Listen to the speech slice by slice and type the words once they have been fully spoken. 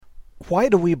Why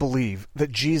do we believe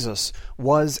that Jesus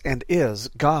was and is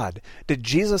God? Did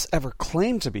Jesus ever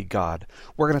claim to be God?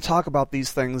 We're going to talk about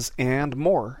these things and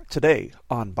more today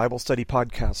on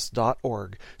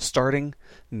BibleStudyPodcasts.org, starting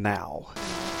now.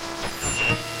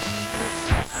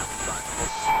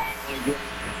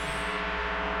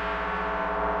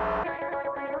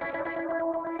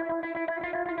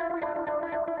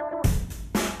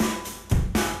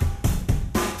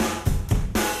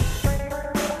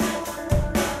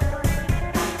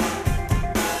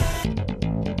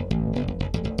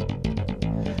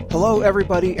 Hello,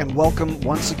 everybody, and welcome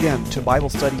once again to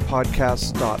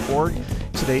BibleStudyPodcasts.org.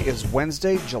 Today is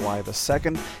Wednesday, July the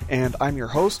 2nd, and I'm your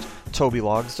host, Toby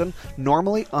Logsdon.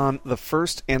 Normally, on the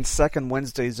first and second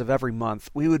Wednesdays of every month,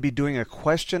 we would be doing a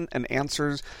question and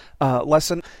answers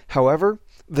lesson. However,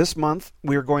 this month,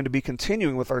 we are going to be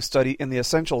continuing with our study in the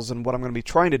Essentials, and what I'm going to be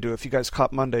trying to do, if you guys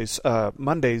caught Monday's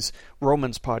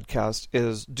Romans podcast,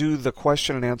 is do the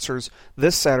question and answers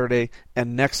this Saturday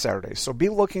and next Saturday. So be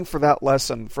looking for that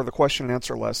lesson, for the question and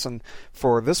answer lesson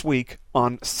for this week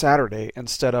on Saturday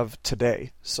instead of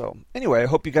today. So anyway, I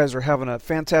hope you guys are having a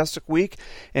fantastic week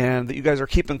and that you guys are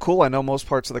keeping cool. I know most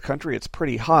parts of the country it's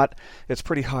pretty hot. It's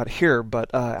pretty hot here,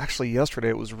 but actually yesterday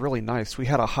it was really nice. We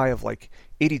had a high of like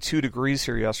 82 degrees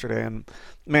here yesterday, and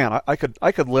man, I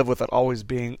could live with it always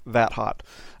being that hot,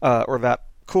 or that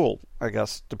cool, I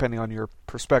guess, depending on your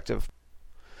perspective.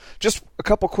 Just a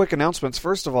couple quick announcements.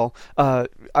 First of all, I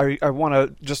want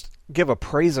to just give a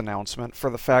praise announcement for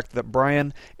the fact that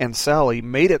Brian and Sally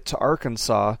made it to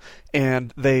Arkansas,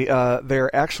 and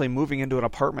they're actually moving into an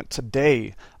apartment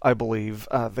today, I believe.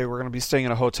 They were going to be staying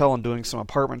in a hotel and doing some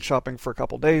apartment shopping for a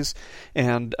couple days,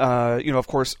 and of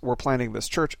course, we're planning this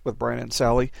church with Brian and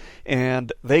Sally,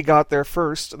 and they got there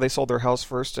first. They sold their house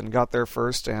first and got there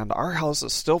first, and our house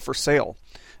is still for sale.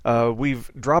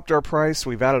 We've dropped our price,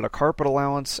 we've added a carpet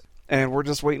allowance, and we're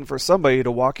just waiting for somebody to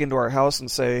walk into our house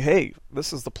and say, hey,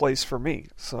 this is the place for me.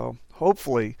 So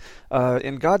hopefully,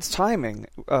 in God's timing,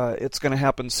 it's going to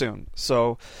happen soon.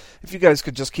 So if you guys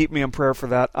could just keep me in prayer for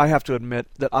that. I have to admit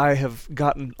that I have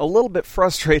gotten a little bit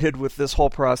frustrated with this whole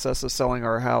process of selling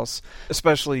our house,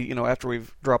 especially, after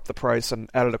we've dropped the price and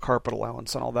added a carpet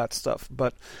allowance and all that stuff.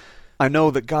 But I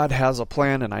know that God has a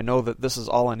plan, and I know that this is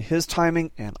all in His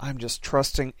timing, and I'm just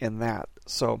trusting in that.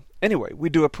 So anyway, we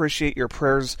do appreciate your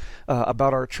prayers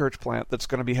about our church plant that's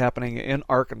going to be happening in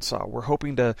Arkansas. We're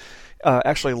hoping to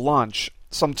actually launch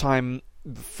sometime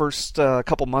the first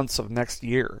couple months of next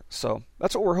year. So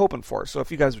that's what we're hoping for. So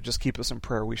if you guys would just keep us in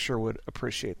prayer, we sure would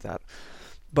appreciate that.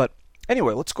 But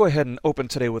anyway, let's go ahead and open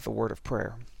today with a word of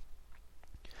prayer.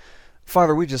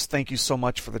 Father, we just thank you so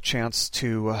much for the chance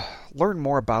to learn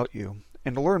more about you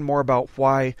and to learn more about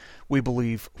why we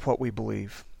believe what we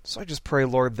believe. So I just pray,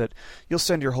 Lord, that you'll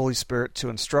send your Holy Spirit to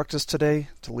instruct us today,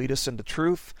 to lead us into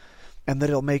truth, and that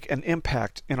it'll make an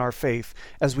impact in our faith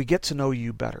as we get to know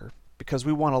you better, because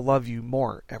we want to love you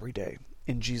more every day.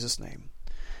 In Jesus' name,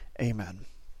 amen.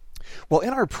 Well, in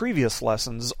our previous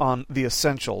lessons on the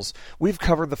Essentials, we've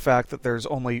covered the fact that there's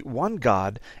only one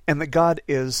God, and that God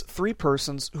is three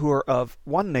persons who are of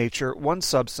one nature, one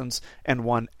substance, and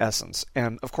one essence.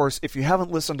 And, of course, if you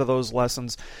haven't listened to those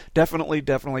lessons, definitely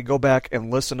go back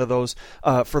and listen to those.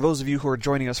 For those of you who are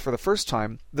joining us for the first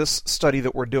time, this study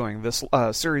that we're doing, this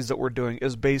series that we're doing,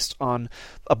 is based on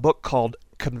a book called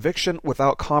Conviction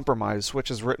Without Compromise,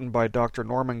 which is written by Dr.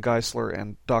 Norman Geisler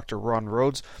and Dr. Ron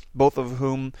Rhodes, both of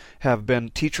whom have been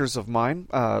teachers of mine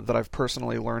that I've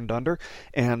personally learned under.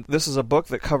 And this is a book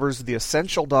that covers the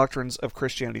essential doctrines of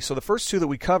Christianity. So the first two that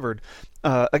we covered,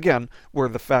 again, were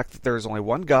the fact that there is only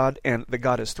one God, and that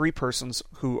God is three persons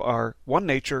who are one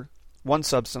nature, one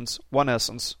substance, one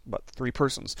essence, but three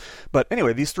persons. But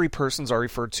anyway, these three persons are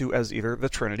referred to as either the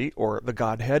Trinity or the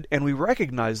Godhead, and we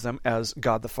recognize them as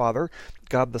God the Father,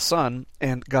 God the Son,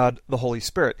 and God the Holy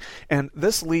Spirit. And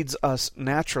this leads us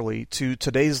naturally to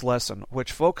today's lesson,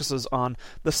 which focuses on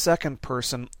the second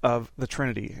person of the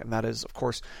Trinity, and that is, of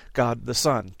course, God the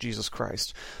Son, Jesus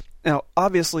Christ. Now,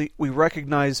 obviously, we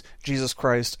recognize Jesus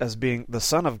Christ as being the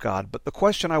Son of God, but the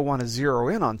question I want to zero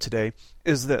in on today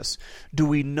is this. Do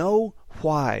we know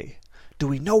why? Do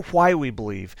we know why we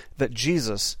believe that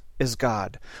Jesus is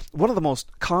God? One of the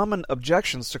most common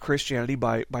objections to Christianity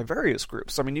by various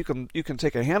groups. I mean, you can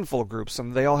take a handful of groups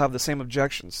and they all have the same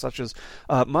objections, such as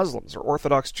Muslims or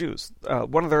Orthodox Jews.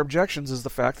 One of their objections is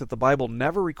the fact that the Bible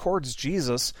never records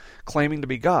Jesus claiming to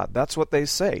be God. That's what they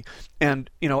say. And,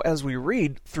 as we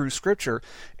read through Scripture,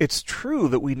 it's true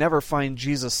that we never find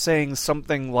Jesus saying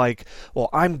something like, well,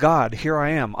 I'm God, here I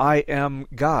am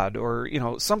God. Or,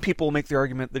 some people make the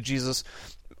argument that Jesus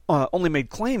only made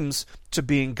claims to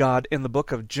being God in the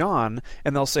book of John,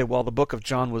 and they'll say, well, the book of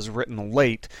John was written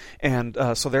late, and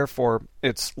so therefore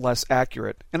it's less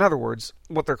accurate. In other words,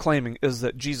 what they're claiming is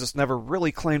that Jesus never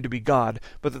really claimed to be God,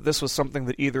 but that this was something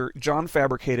that either John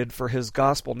fabricated for his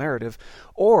gospel narrative,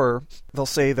 or they'll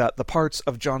say that the parts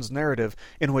of John's narrative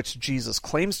in which Jesus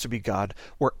claims to be God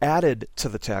were added to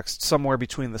the text somewhere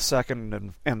between the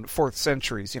 2nd and 4th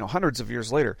centuries, hundreds of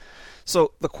years later.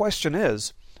 So the question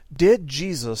is, did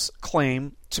Jesus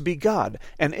claim to be God?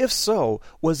 And if so,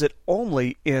 was it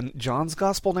only in John's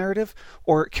gospel narrative,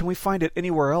 or can we find it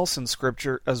anywhere else in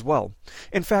Scripture as well?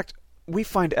 In fact, we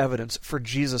find evidence for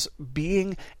Jesus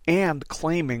being and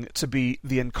claiming to be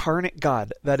the incarnate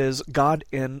God, that is, God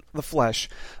in the flesh,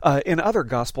 in other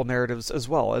gospel narratives as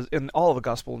well, as in all of the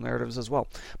gospel narratives as well.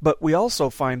 But we also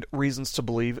find reasons to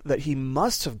believe that he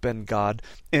must have been God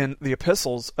in the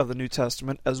epistles of the New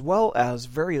Testament, as well as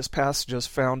various passages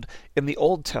found in the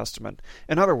Old Testament.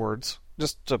 In other words,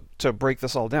 just to break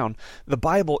this all down, the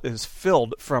Bible is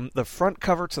filled from the front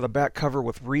cover to the back cover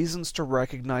with reasons to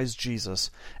recognize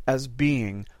Jesus as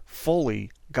being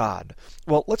fully God.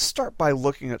 Well, let's start by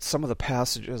looking at some of the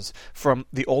passages from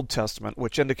the Old Testament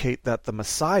which indicate that the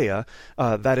Messiah,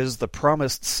 that is the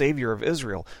promised Savior of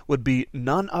Israel, would be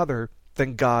none other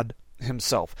than God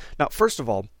himself. Now, first of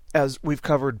all, as we've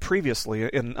covered previously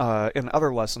in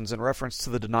other lessons in reference to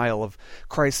the denial of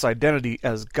Christ's identity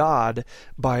as God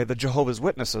by the Jehovah's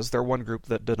Witnesses, they're one group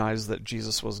that denies that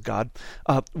Jesus was God,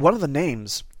 one of the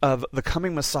names of the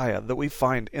coming Messiah that we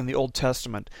find in the Old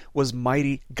Testament was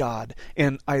Mighty God.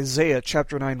 In Isaiah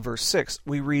chapter 9 verse 6,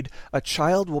 we read, "A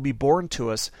child will be born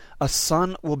to us, a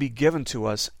son will be given to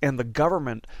us, and the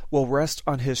government will rest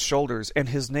on his shoulders, and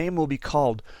his name will be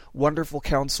called Wonderful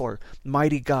Counselor,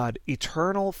 Mighty God,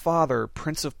 Eternal Father,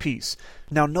 Prince of Peace."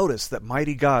 Now notice that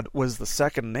Mighty God was the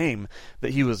second name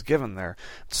that he was given there.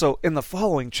 So in the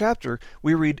following chapter,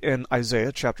 we read in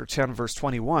Isaiah chapter 10 verse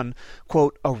 21,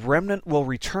 quote, "A remnant will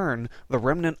return, the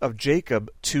remnant of Jacob,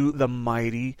 to the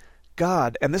mighty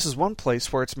God." And this is one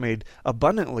place where it's made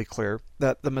abundantly clear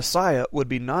that the Messiah would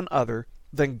be none other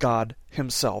than God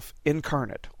himself,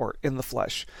 incarnate, or in the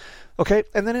flesh. Okay,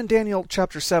 and then in Daniel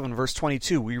chapter 7, verse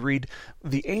 22, we read,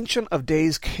 "The Ancient of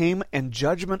Days came, and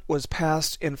judgment was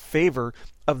passed in favor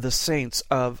of the saints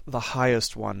of the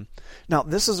Highest One." Now,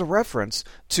 this is a reference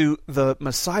to the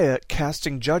Messiah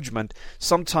casting judgment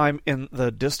sometime in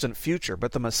the distant future,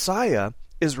 but the Messiah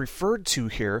is referred to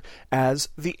here as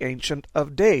the Ancient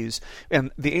of Days.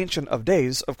 And the Ancient of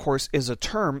Days, of course, is a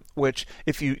term which,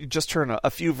 if you just turn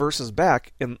a few verses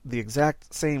back in the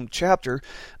exact same chapter,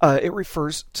 it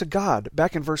refers to God.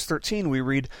 Back in verse 13, we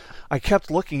read, "I kept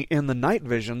looking in the night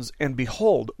visions, and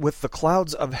behold, with the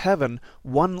clouds of heaven,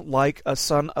 one like a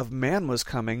son of man was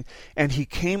coming, and he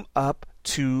came up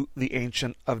to the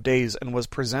Ancient of Days and was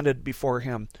presented before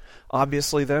him."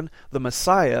 Obviously then, the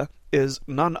Messiah is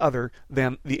none other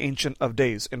than the Ancient of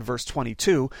Days in verse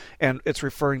 22, and it's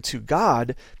referring to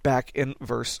God back in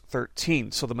verse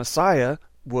 13. So the Messiah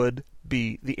would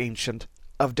be the Ancient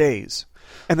of Days.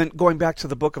 And then going back to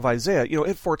the book of Isaiah,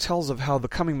 it foretells of how the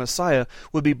coming Messiah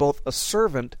would be both a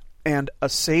servant and a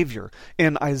Savior.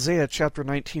 In Isaiah chapter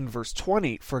 19 verse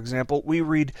 20, for example, we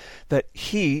read that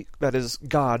he, that is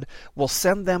God, will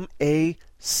send them a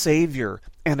Savior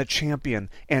and a champion,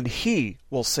 and he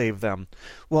will save them.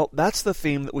 Well, that's the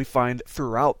theme that we find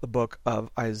throughout the book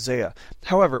of Isaiah.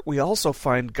 However, we also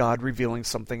find God revealing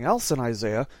something else in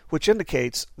Isaiah, which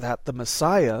indicates that the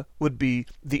Messiah would be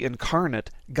the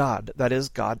incarnate God, that is,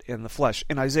 God in the flesh.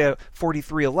 In Isaiah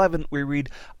 43:11, we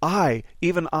read, "I,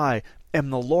 even I,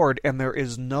 am the Lord, and there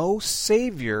is no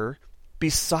Savior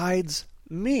besides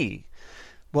me."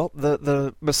 Well,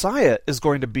 the Messiah is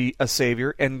going to be a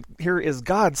Savior, and here is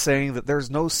God saying that there's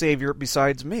no Savior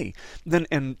besides me. Then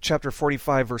in chapter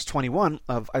 45, verse 21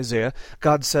 of Isaiah,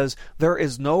 God says, "There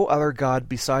is no other God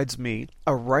besides me,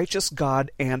 a righteous God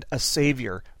and a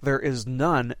Savior. There is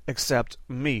none except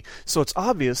me." So it's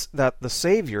obvious that the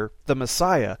Savior, the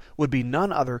Messiah, would be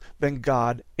none other than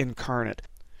God incarnate.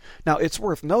 Now, it's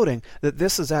worth noting that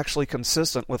this is actually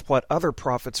consistent with what other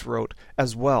prophets wrote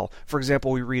as well. For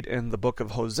example, we read in the book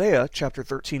of Hosea, chapter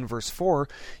 13, verse 4,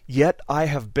 "Yet I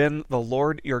have been the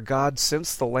Lord your God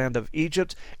since the land of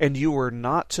Egypt, and you were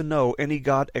not to know any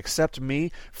God except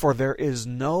me, for there is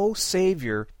no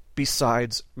Savior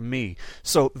besides me."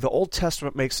 So the Old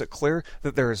Testament makes it clear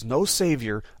that there is no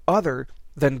Savior other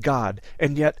than God.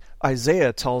 And yet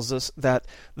Isaiah tells us that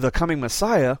the coming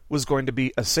Messiah was going to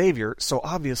be a Savior, so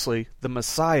obviously the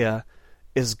Messiah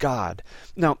is God.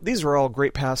 Now, these are all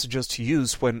great passages to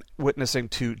use when witnessing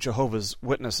to Jehovah's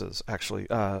Witnesses, actually.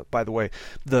 By the way,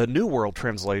 the New World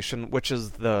Translation, which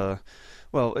is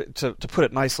well, to put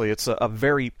it nicely, it's a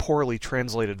very poorly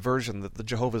translated version that the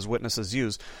Jehovah's Witnesses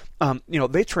use.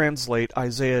 They translate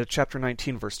Isaiah chapter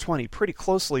 19, verse 20 pretty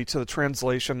closely to the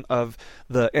translation of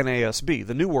the NASB.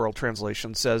 The New World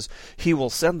Translation says, "He will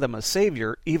send them a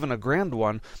Savior, even a grand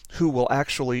one, who will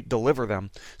actually deliver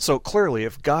them." So clearly,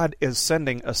 if God is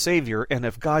sending a Savior, and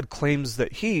if God claims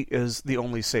that He is the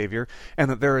only Savior,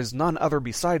 and that there is none other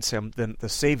besides Him than the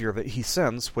Savior that He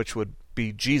sends, which would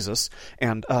be Jesus,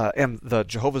 and the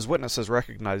Jehovah's Witnesses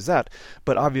recognize that,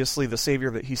 but obviously the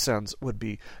Savior that He sends would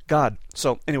be God.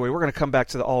 So anyway, we're going to come back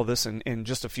to all of this in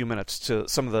just a few minutes, to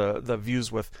some of the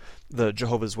views with the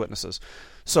Jehovah's Witnesses.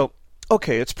 So,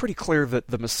 okay, it's pretty clear that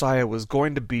the Messiah was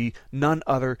going to be none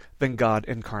other than God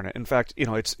incarnate. In fact,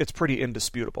 it's pretty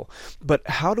indisputable. But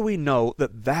how do we know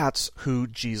that that's who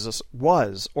Jesus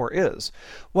was or is?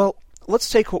 Well,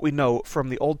 let's take what we know from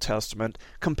the Old Testament,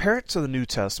 compare it to the New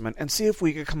Testament, and see if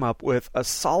we can come up with a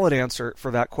solid answer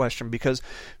for that question, because,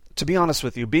 to be honest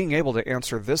with you, being able to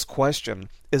answer this question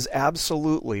is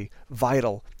absolutely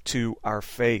vital to our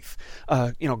faith.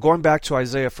 Going back to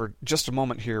Isaiah for just a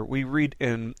moment here, we read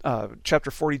in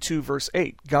chapter 42, verse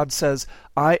 8, God says,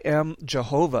 "I am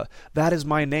Jehovah, that is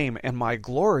my name, and my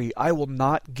glory I will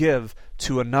not give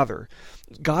to another."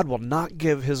 God will not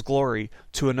give His glory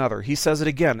to another. He says it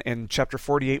again in chapter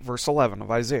 48, verse 11 of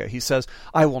Isaiah. He says,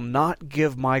 "I will not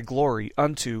give my glory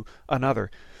unto another."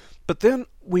 But then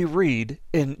we read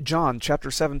in John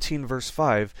chapter 17, verse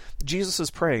 5, Jesus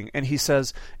is praying, and He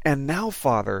says, "And now,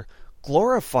 Father,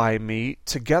 glorify me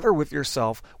together with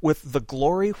yourself with the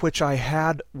glory which I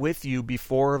had with you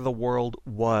before the world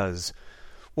was."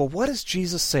 Well, what is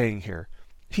Jesus saying here?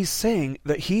 He's saying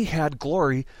that He had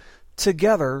glory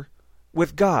together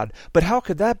with God. But how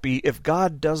could that be if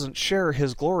God doesn't share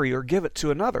His glory or give it to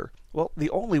another? Well, the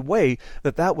only way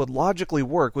that would logically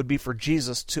work would be for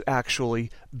Jesus to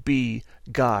actually be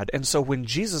God. And so when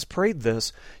Jesus prayed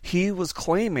this, He was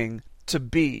claiming to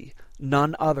be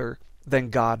none other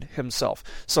than God Himself.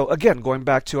 So again, going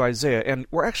back to Isaiah, and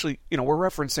we're actually, we're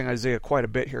referencing Isaiah quite a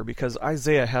bit here, because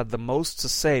Isaiah had the most to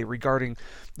say regarding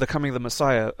the coming of the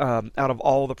Messiah out of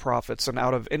all the prophets and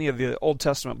out of any of the Old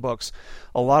Testament books.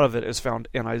 A lot of it is found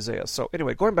in Isaiah. So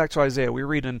anyway, going back to Isaiah, we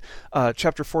read in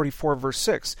chapter 44, verse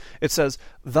 6, it says,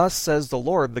 "Thus says the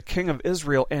Lord, the King of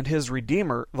Israel and His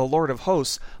Redeemer, the Lord of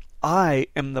hosts, I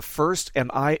am the first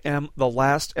and I am the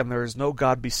last, and there is no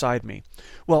God beside me."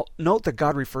 Well, note that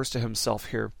God refers to Himself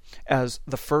here as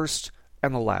the first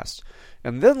and the last.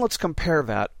 And then let's compare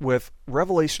that with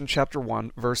Revelation chapter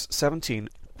 1, verse 17,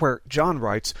 where John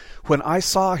writes, "When I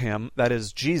saw Him," that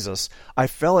is Jesus, "I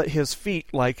fell at His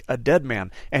feet like a dead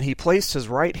man, and He placed His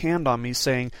right hand on me,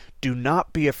 saying, 'Do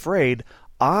not be afraid,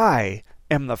 I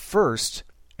am the first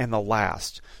and the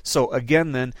last.'" So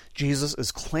again then, Jesus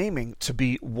is claiming to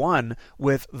be one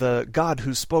with the God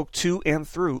who spoke to and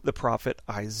through the prophet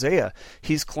Isaiah.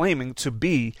 He's claiming to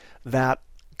be that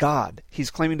God.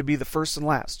 He's claiming to be the first and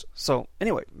last. So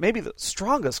anyway, maybe the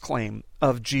strongest claim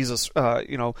of Jesus,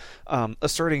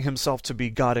 asserting Himself to be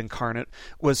God incarnate,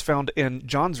 was found in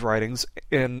John's writings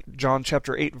in John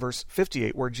chapter 8, verse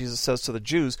 58, where Jesus says to the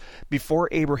Jews, "Before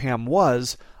Abraham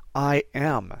was, I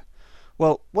am."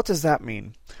 Well, what does that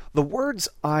mean? The words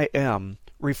 "I am"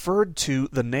 referred to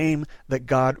the name that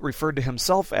God referred to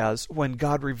Himself as when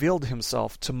God revealed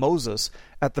Himself to Moses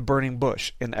at the burning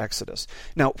bush in Exodus.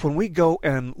 Now, when we go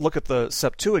and look at the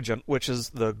Septuagint, which is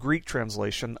the Greek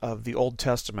translation of the Old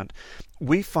Testament,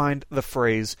 we find the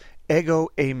phrase "ego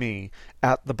eimi"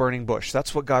 at the burning bush.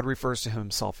 That's what God refers to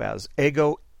Himself as,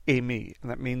 ego eimi, and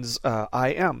that means I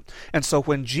am. And so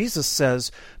when Jesus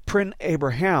says, "Prin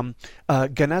Abraham,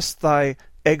 genesthai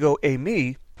ego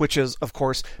eimi," which is, of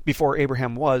course, before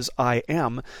Abraham was, I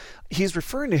am, He's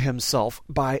referring to Himself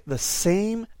by the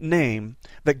same name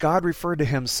that God referred to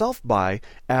Himself by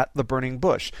at the burning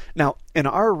bush. Now, in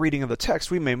our reading of the text,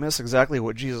 we may miss exactly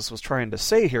what Jesus was trying to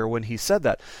say here when He said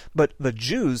that, but the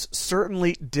Jews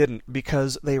certainly didn't,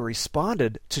 because they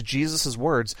responded to Jesus'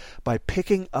 words by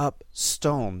picking up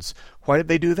stones. Why did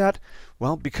they do that?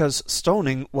 Well, because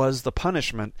stoning was the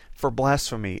punishment for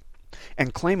blasphemy,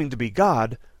 and claiming to be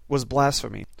God was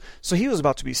blasphemy. So he was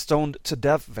about to be stoned to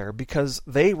death there because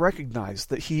they recognized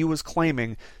that he was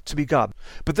claiming to be God.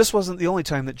 But this wasn't the only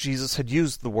time that Jesus had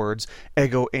used the words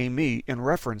ego eimi in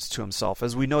reference to himself.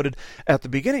 As we noted at the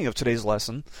beginning of today's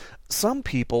lesson, some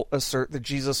people assert that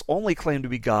Jesus only claimed to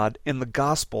be God in the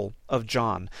Gospel of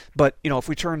John. But, if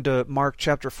we turn to Mark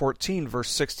chapter 14, verse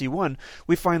 61,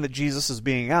 we find that Jesus is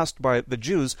being asked by the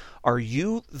Jews, "Are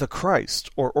you the Christ,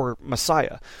 or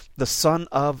Messiah, the Son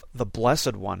of the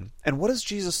Blessed One?" And what does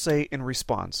Jesus say in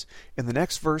response? In the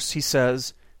next verse, he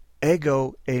says,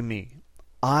 ego eimi.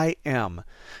 I am.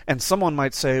 And someone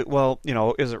might say, well,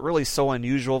 is it really so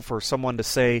unusual for someone to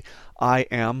say, I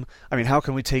am? I mean, how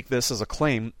can we take this as a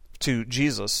claim to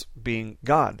Jesus being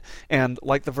God? And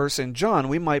like the verse in John,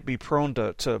 we might be prone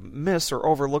to miss or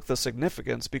overlook the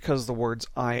significance because the words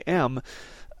I am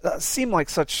seem like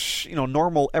such,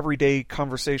 normal, everyday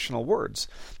conversational words.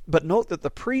 But note that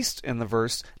the priest in the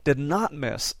verse did not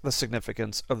miss the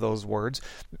significance of those words,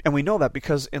 and we know that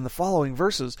because in the following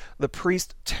verses, the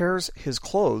priest tears his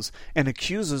clothes and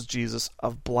accuses Jesus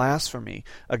of blasphemy.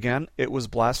 Again, it was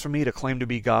blasphemy to claim to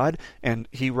be God, and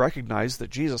he recognized that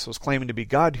Jesus was claiming to be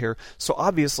God here, so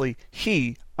obviously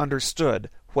he understood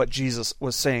what Jesus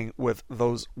was saying with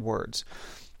those words.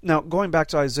 Now, going back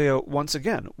to Isaiah once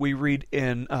again, we read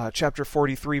in chapter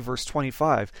 43, verse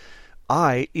 25,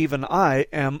 I, even I,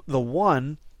 am the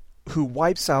one who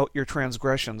wipes out your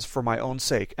transgressions for my own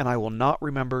sake, and I will not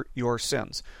remember your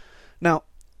sins. Now,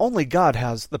 only God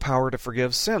has the power to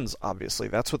forgive sins, obviously.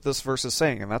 That's what this verse is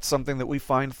saying, and that's something that we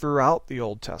find throughout the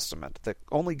Old Testament, that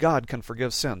only God can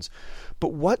forgive sins.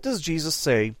 But what does Jesus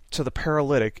say to the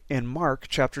paralytic in Mark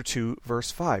chapter 2,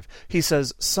 verse 5? He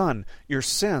says, Son, your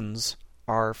sins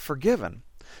are forgiven.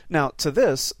 Now, to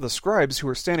this, the scribes who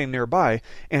were standing nearby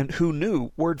and who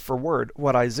knew word for word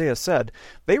what Isaiah said,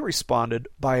 they responded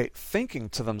by thinking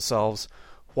to themselves,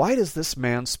 why does this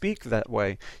man speak that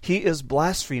way? He is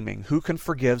blaspheming. Who can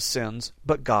forgive sins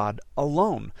but God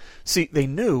alone? See, they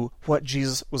knew what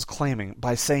Jesus was claiming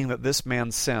by saying that this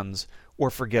man's sins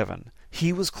were forgiven.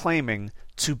 He was claiming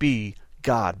to be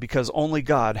God, because only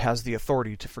God has the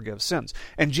authority to forgive sins.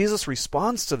 And Jesus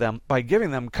responds to them by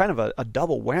giving them kind of a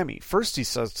double whammy. First, he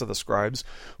says to the scribes,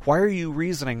 why are you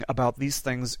reasoning about these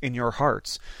things in your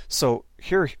hearts? So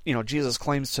here, Jesus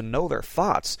claims to know their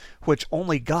thoughts, which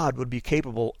only God would be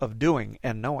capable of doing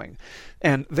and knowing.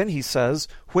 And then he says,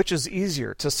 which is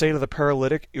easier, to say to the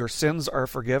paralytic, your sins are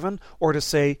forgiven, or to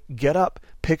say, get up,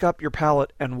 pick up your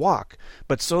pallet, and walk?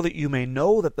 But so that you may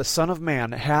know that the Son of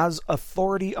Man has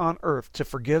authority on earth to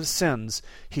forgive sins,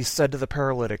 he said to the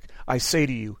paralytic, I say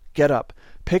to you, get up,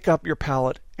 pick up your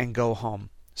pallet, and go home.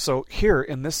 So here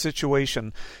in this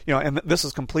situation, and this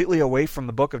is completely away from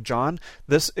the book of John,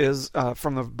 this is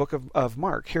from the book of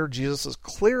Mark. Here Jesus is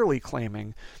clearly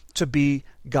claiming to be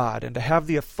God and to have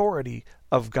the authority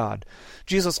of God.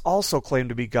 Jesus also claimed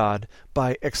to be God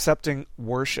by accepting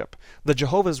worship. The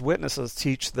Jehovah's Witnesses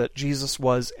teach that Jesus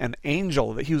was an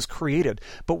angel, that he was created.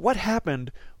 But what happened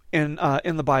in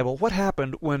the Bible? What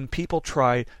happened when people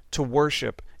try to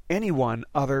worship anyone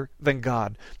other than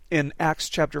God? In Acts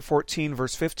chapter 14,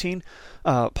 verse 15,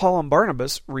 Paul and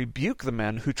Barnabas rebuke the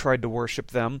men who tried to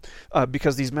worship them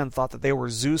because these men thought that they were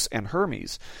Zeus and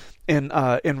Hermes. In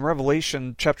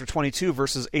Revelation chapter 22,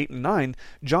 verses 8 and 9,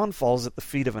 John falls at the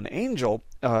feet of an angel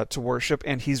to worship,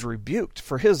 and he's rebuked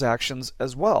for his actions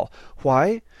as well.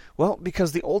 Why? Well,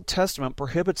 because the Old Testament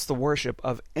prohibits the worship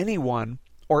of anyone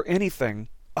or anything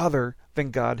other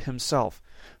than God himself.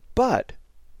 But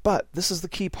this is the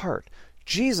key part.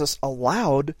 Jesus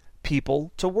allowed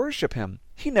people to worship him.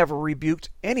 He never rebuked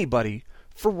anybody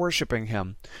for worshiping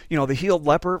him. The healed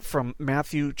leper from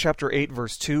Matthew chapter 8,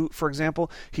 verse 2, for example,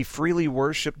 he freely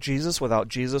worshiped Jesus without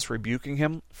Jesus rebuking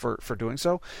him for doing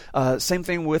so. Same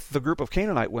thing with the group of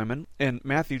Canaanite women in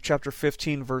Matthew chapter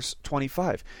 15, verse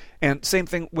 25. And same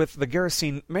thing with the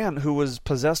Gerasene man who was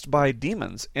possessed by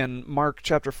demons in Mark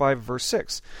chapter 5, verse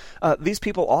 6. These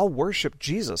people all worshiped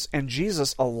Jesus, and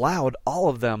Jesus allowed all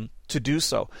of them to do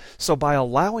so. So by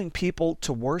allowing people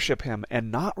to worship him and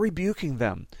not rebuking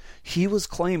them, he was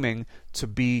claiming to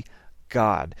be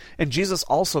God. And Jesus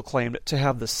also claimed to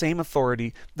have the same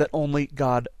authority that only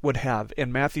God would have.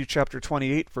 In Matthew chapter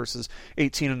 28, verses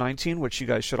 18 and 19, which you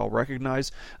guys should all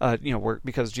recognize,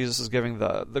 because Jesus is giving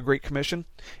the Great Commission.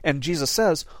 And Jesus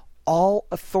says, all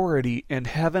authority in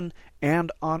heaven and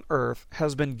on earth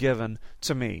has been given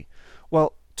to me.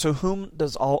 Well, to whom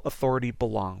does all authority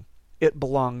belong? It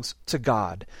belongs to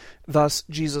God. Thus,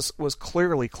 Jesus was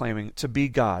clearly claiming to be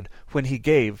God when he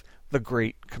gave the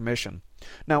Great Commission.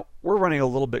 Now, we're running a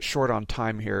little bit short on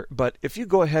time here, but if you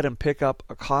go ahead and pick up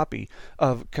a copy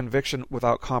of Conviction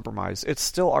Without Compromise, it's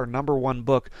still our #1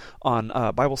 book on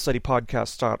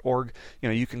BibleStudyPodcast.org.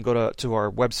 You can go to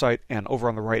our website, and over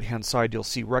on the right-hand side, you'll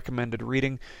see recommended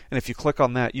reading, and if you click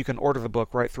on that, you can order the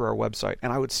book right through our website,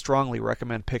 and I would strongly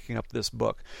recommend picking up this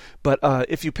book. But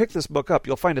if you pick this book up,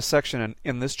 you'll find a section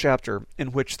in this chapter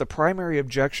in which the primary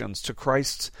objections to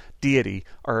Christ's deity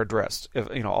are addressed.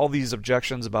 All these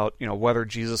objections about whether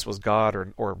Jesus was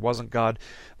God or wasn't God,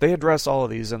 they address all of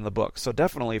these in the book. So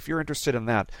definitely, if you're interested in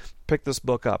that, pick this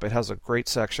book up. It has a great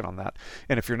section on that.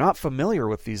 And if you're not familiar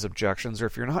with these objections, or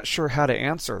if you're not sure how to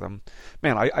answer them,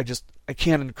 man, I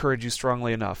can't encourage you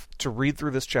strongly enough to read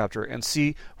through this chapter and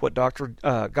see what Dr.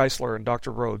 Geisler and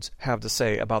Dr. Rhodes have to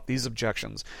say about these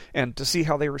objections, and to see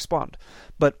how they respond.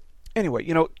 But anyway,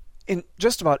 in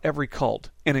just about every cult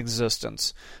in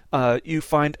existence, you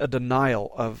find a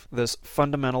denial of this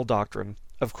fundamental doctrine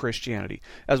of Christianity.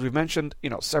 As we've mentioned,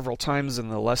 several times in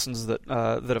the lessons that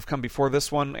have come before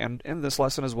this one, and in this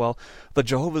lesson as well, the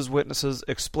Jehovah's Witnesses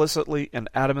explicitly and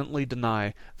adamantly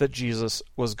deny that Jesus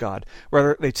was God.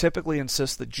 Rather, they typically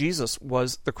insist that Jesus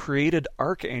was the created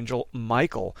archangel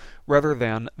Michael, rather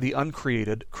than the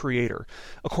uncreated creator.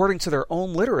 According to their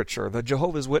own literature, the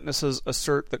Jehovah's Witnesses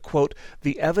assert that, quote,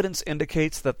 the evidence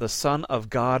indicates that the Son of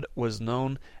God was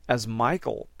known as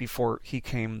Michael before he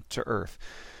came to earth.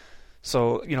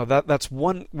 So, that's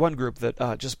one group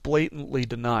that just blatantly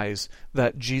denies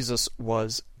that Jesus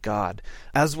was God.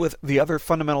 As with the other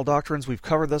fundamental doctrines we've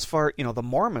covered thus far, the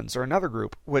Mormons are another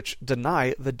group which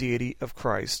deny the deity of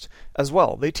Christ as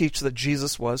well. They teach that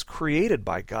Jesus was created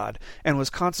by God and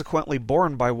was consequently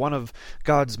born by one of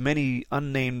God's many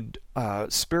unnamed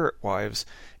spirit wives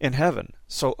in heaven.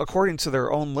 So according to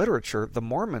their own literature, the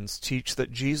Mormons teach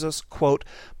that Jesus, quote,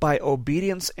 by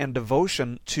obedience and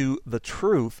devotion to the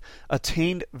truth,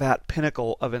 attained that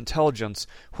pinnacle of intelligence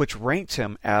which ranked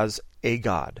him as a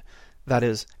God. That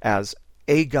is, as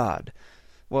a God.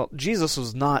 Well, Jesus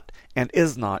was not and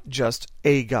is not just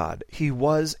a God. He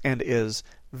was and is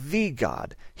the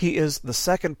God. He is the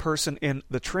second person in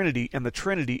the Trinity, and the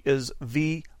Trinity is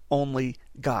the only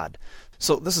God.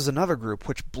 So this is another group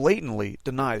which blatantly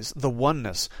denies the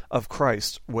oneness of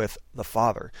Christ with the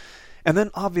Father. And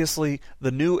then obviously the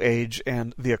New Age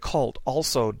and the occult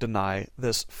also deny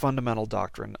this fundamental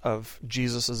doctrine of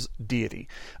Jesus' deity.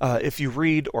 If you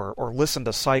read or listen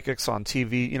to psychics on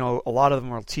TV, a lot of them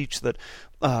will teach that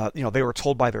they were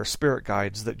told by their spirit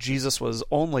guides that Jesus was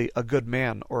only a good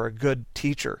man or a good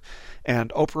teacher.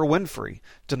 And Oprah Winfrey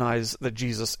denies that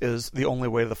Jesus is the only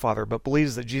way to the Father, but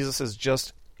believes that Jesus is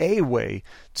just a way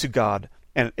to God.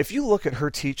 And if you look at her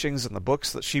teachings and the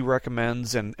books that she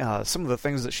recommends and some of the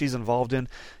things that she's involved in,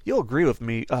 you'll agree with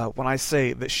me when I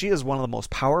say that she is one of the most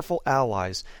powerful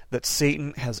allies that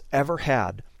Satan has ever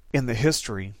had in the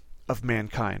history of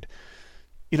mankind.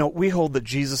 We hold that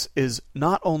Jesus is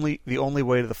not only the only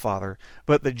way to the Father,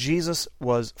 but that Jesus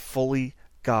was fully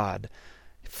God.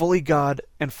 Fully God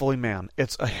and fully man.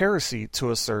 It's a heresy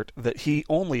to assert that he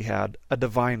only had a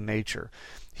divine nature.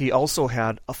 He also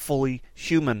had a fully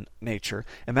human nature,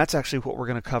 and that's actually what we're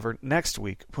going to cover next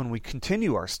week when we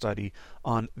continue our study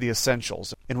on the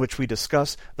Essentials, in which we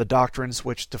discuss the doctrines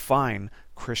which define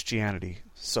Christianity.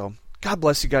 So, God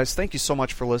bless you guys. Thank you so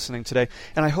much for listening today,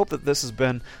 and I hope that this has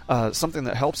been something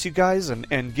that helps you guys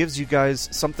and gives you guys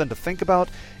something to think about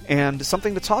and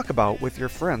something to talk about with your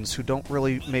friends who don't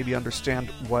really maybe understand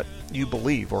what you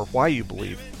believe or why you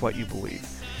believe what you believe.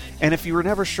 And if you were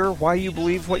never sure why you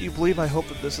believe what you believe, I hope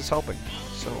that this is helping.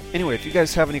 So anyway, if you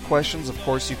guys have any questions, of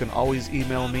course, you can always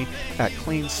email me at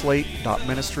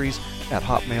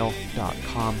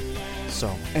cleanslate.ministries@hotmail.com.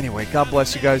 So anyway, God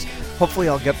bless you guys. Hopefully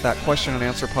I'll get that question and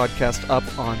answer podcast up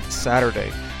on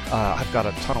Saturday. I've got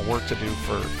a ton of work to do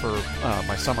for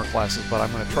my summer classes, but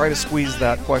I'm going to try to squeeze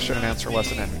that question and answer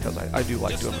lesson in because I do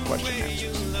like doing the question and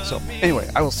answers. So anyway,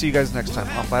 I will see you guys next time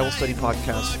on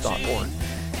BibleStudyPodcast.org.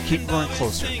 Keep growing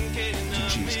closer to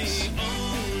Jesus.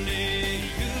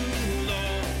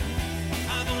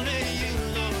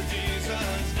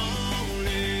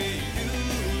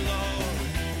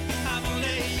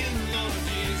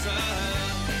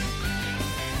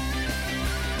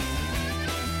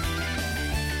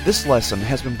 This lesson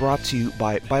has been brought to you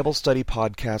by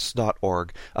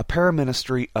BibleStudyPodcasts.org, a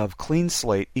paraministry of Clean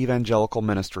Slate Evangelical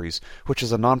Ministries, which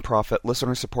is a nonprofit,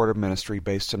 listener-supported ministry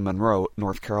based in Monroe,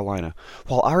 North Carolina.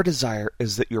 While our desire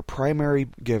is that your primary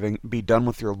giving be done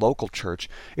with your local church,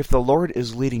 if the Lord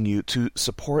is leading you to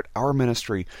support our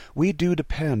ministry, we do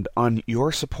depend on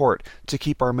your support to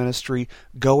keep our ministry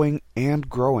going and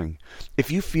growing.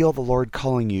 If you feel the Lord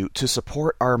calling you to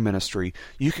support our ministry,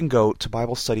 you can go to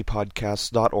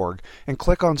BibleStudyPodcasts.org and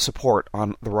click on support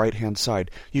on the right-hand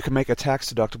side. You can make a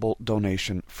tax-deductible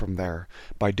donation from there.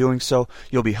 By doing so,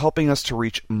 you'll be helping us to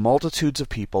reach multitudes of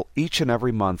people each and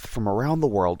every month from around the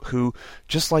world who,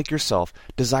 just like yourself,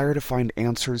 desire to find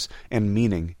answers and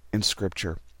meaning in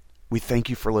Scripture. We thank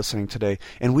you for listening today,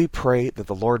 and we pray that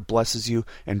the Lord blesses you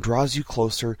and draws you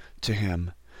closer to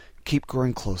Him. Keep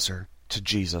growing closer to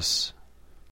Jesus.